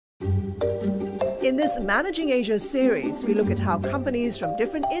In this Managing Asia series, we look at how companies from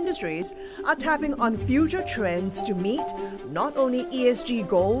different industries are tapping on future trends to meet not only ESG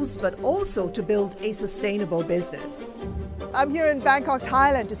goals, but also to build a sustainable business. I'm here in Bangkok,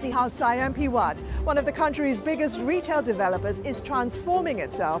 Thailand to see how Siam Piwat, one of the country's biggest retail developers, is transforming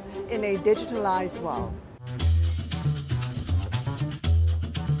itself in a digitalized world.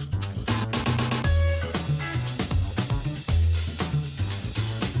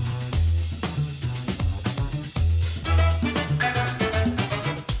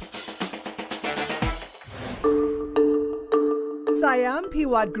 Siam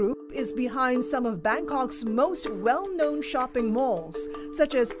Piwat Group is behind some of Bangkok's most well-known shopping malls,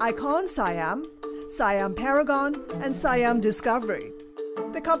 such as Icon Siam, Siam Paragon, and Siam Discovery.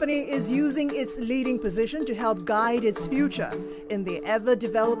 The company is using its leading position to help guide its future in the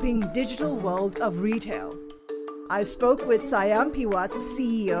ever-developing digital world of retail. I spoke with Siam Piwat's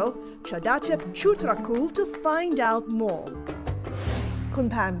CEO, Chadatip Chutrakul, to find out more. Khun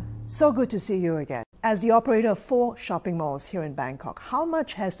Pam, so good to see you again. As the operator of 4 shopping malls here in Bangkok, how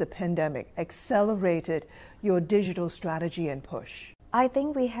much has the pandemic accelerated your digital strategy and push? I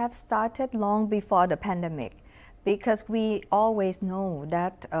think we have started long before the pandemic because we always know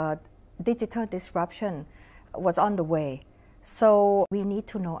that digital disruption was on the way. So we need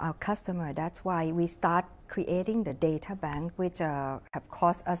to know our customer. That's why we start creating the data bank, which have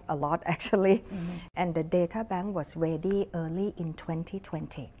cost us a lot actually. And the data bank was ready early in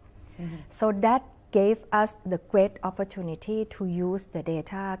 2020. So that gave us the great opportunity to use the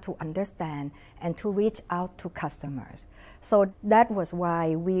data to understand and to reach out to customers. So that was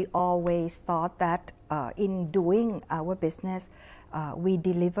why we always thought that in doing our business, we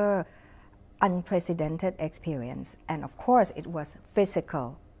deliver unprecedented experience. And of course, it was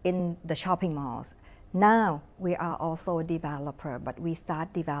physical in the shopping malls. Now we are also a developer, but we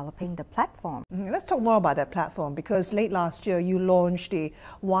start developing the platform. Let's talk more about that platform, because late last year you launched the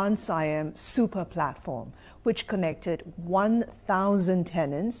One Siam Super Platform, which connected 1,000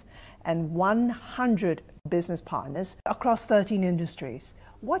 tenants and 100 business partners across 13 industries.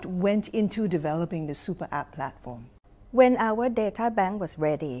 What went into developing the Super App platform? When our data bank was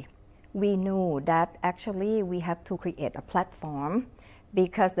ready, we knew that actually we have to create a platform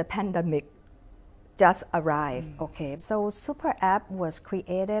because the pandemic just arrived. Okay, so Super App was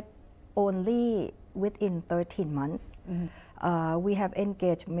created only within 13 months. We have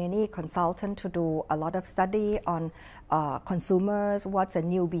engaged many consultants to do a lot of study on consumers, what's the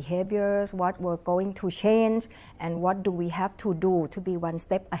new behaviors, what we're going to change, and what do we have to do to be one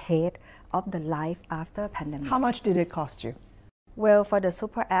step ahead of the life after pandemic. How much did it cost you? Well, for the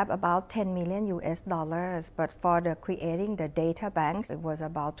Super App, about $10 million, but for the creating the data banks, it was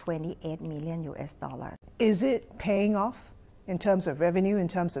about $28 million. Is it paying off in terms of revenue, in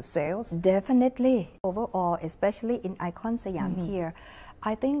terms of sales? Definitely. Overall, especially in Icon Siam here,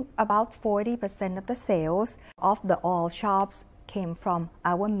 I think about 40% of the sales of the all shops came from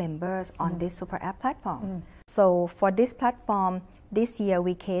our members on this Super App platform. So for this platform, this year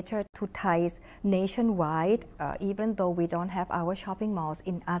we cater to Thais nationwide, even though we don't have our shopping malls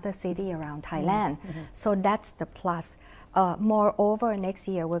in other cities around Thailand. So that's the plus. Moreover, next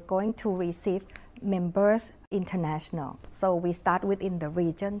year we're going to receive members international. So we start within the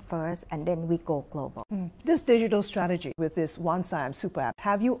region first and then we go global. This digital strategy with this One Siam Super App,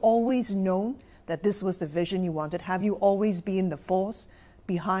 have you always known that this was the vision you wanted? Have you always been the force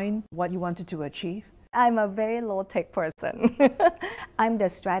behind what you wanted to achieve? I'm a very low-tech person. I'm the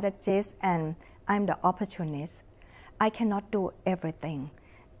strategist and I'm the opportunist. I cannot do everything.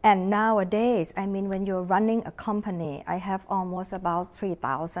 And nowadays, I mean, when you're running a company, I have almost about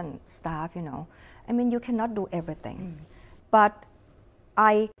 3,000 staff, you know. I mean, you cannot do everything. But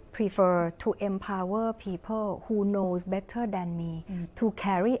I prefer to empower people who knows better than me to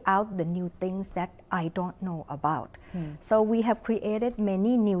carry out the new things that I don't know about. So we have created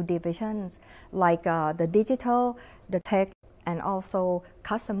many new divisions like the digital, the tech, and also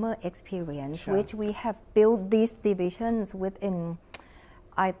customer experience, which we have built these divisions within,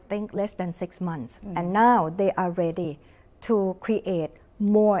 I think, less than 6 months. And now they are ready to create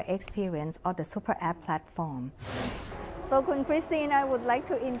more experience on the Super App platform. So, Khun Christine, I would like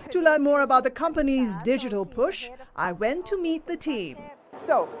to introduce... To learn more about the company's digital push, I went to meet the team.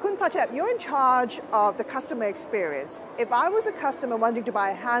 So, Khun Patep, you're in charge of the customer experience. If I was a customer wanting to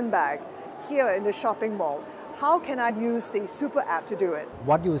buy a handbag here in the shopping mall, how can I use the Super App to do it?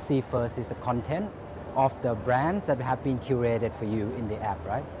 What you see first is the content of the brands that have been curated for you in the app,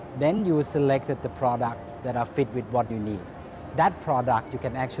 right? Then you selected the products that are fit with what you need. That product, you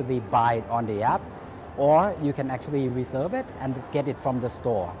can actually buy it on the app, or you can actually reserve it and get it from the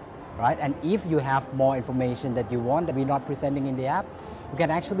store, right? And if you have more information that you want that we're not presenting in the app, you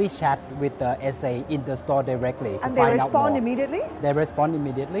can actually chat with the SA in the store directly to And find they out respond more. immediately? They respond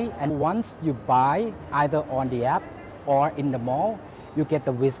immediately, and once you buy either on the app or in the mall, you get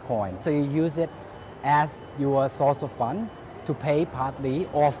the Wiz coin. So you use it as your source of fund to pay partly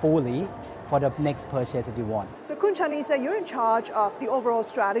or fully for the next purchase that you want. So Kun Chanisa, you're in charge of the overall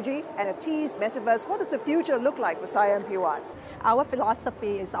strategy, NFTs, metaverse. What does the future look like for Siam Piwat? Our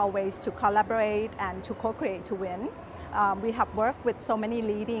philosophy is always to collaborate and to co-create to win. We have worked with so many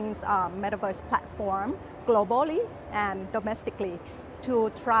leading metaverse platforms globally and domestically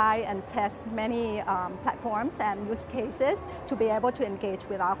to try and test many platforms and use cases to be able to engage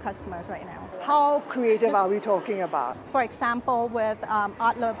with our customers right now. How creative are we talking about? For example, with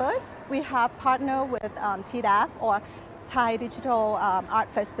art lovers, we have partnered with TDAF or Thai Digital Art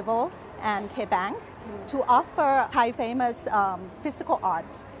Festival and K-Bank to offer Thai famous physical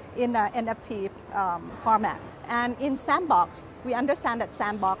arts in an NFT format. And in Sandbox, we understand that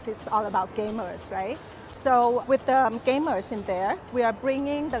Sandbox is all about gamers, right? So with the gamers in there, we are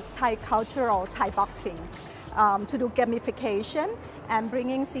bringing the Thai cultural Thai boxing to do gamification and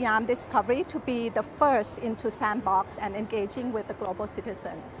bringing Siam Discovery to be the first into Sandbox and engaging with the global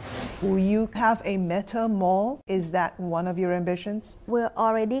citizens. Will you have a meta mall? Is that one of your ambitions? We're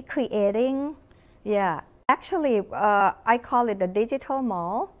already creating, actually, I call it the digital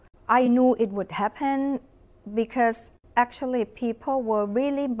mall. I knew it would happen because actually people were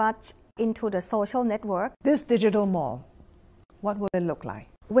really much into the social network. This digital mall, what will it look like?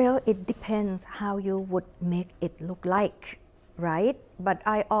 Well, it depends how you would make it look like, right? But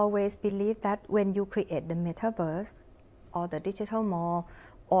I always believe that when you create the metaverse or the digital mall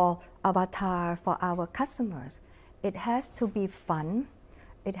or avatar for our customers, it has to be fun,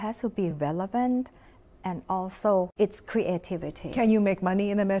 it has to be relevant, and also its creativity. Can you make money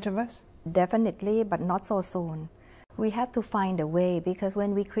in the metaverse? Definitely, but not so soon. We have to find a way, because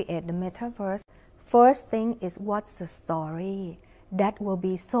when we create the metaverse, first thing is what's the story that will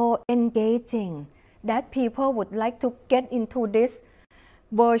be so engaging that people would like to get into this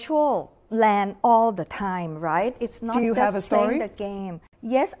virtual land all the time, right? It's not just playing the game.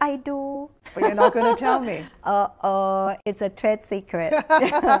 Yes, I do. But you're not going to tell me. It's a trade secret.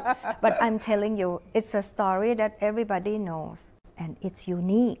 But I'm telling you, it's a story that everybody knows and it's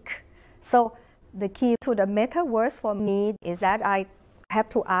unique. So the key to the metaverse for me is that I have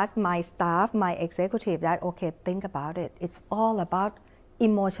to ask my staff, my executive, that, okay, think about it. It's all about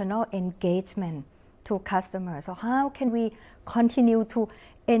emotional engagement to customers. So how can we continue to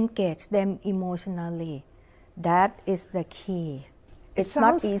engage them emotionally? That is the key. It's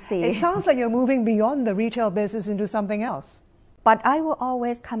not easy. It sounds like you're moving beyond the retail business into something else. But I will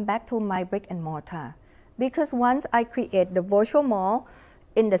always come back to my brick and mortar, because once I create the virtual mall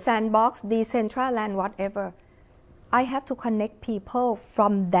in the Sandbox, Decentraland, whatever, I have to connect people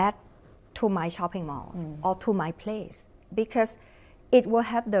from that to my shopping malls or to my place, because it will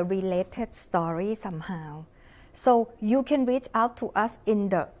have the related story somehow. So you can reach out to us in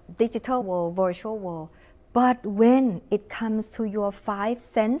the digital world, virtual world, but when it comes to your 5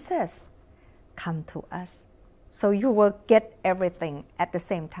 senses, come to us. So you will get everything at the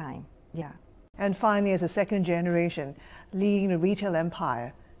same time. Yeah. And finally, as a second generation leading the retail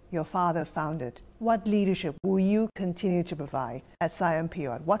empire your father founded, what leadership will you continue to provide at Siam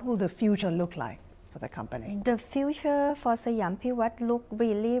Piwat? What will the future look like for the company? The future for Siam Piwat look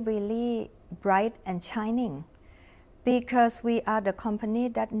really, really bright and shining, because we are the company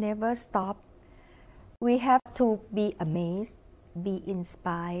that never stops. We have to be amazed, be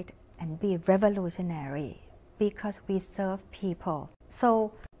inspired, and be revolutionary, because we serve people.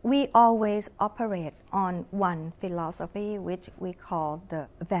 So we always operate on one philosophy, which we call the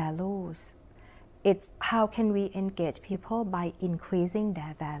values. It's how can we engage people by increasing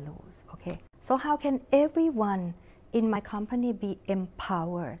their values, okay? So how can everyone in my company be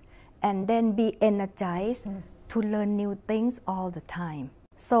empowered and then be energized to learn new things all the time?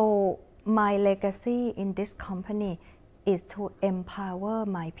 So my legacy in this company is to empower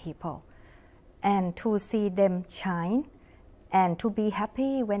my people and to see them shine and to be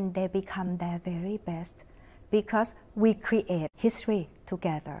happy when they become their very best, because we create history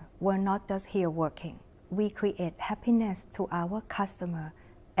together. We're not just here working. We create happiness to our customer,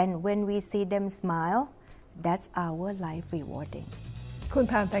 and when we see them smile, that's our life rewarding. Kun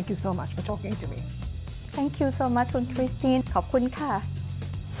Pam, thank you so much for talking to me. Thank you so much, Kun Christine. ขอบคุณค่ะ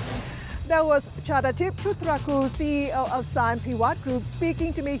That was Chadatip Chutrakul, CEO of Siam Piwat Group,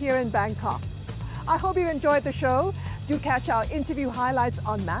 speaking to me here in Bangkok. I hope you enjoyed the show. Do catch our interview highlights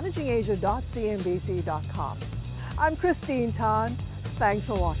on managingasia.cnbc.com. I'm Christine Tan. Thanks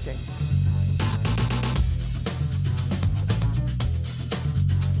for watching.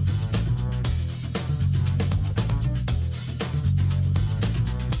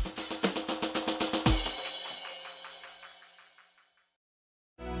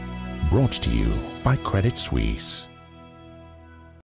 Brought to you by Credit Suisse.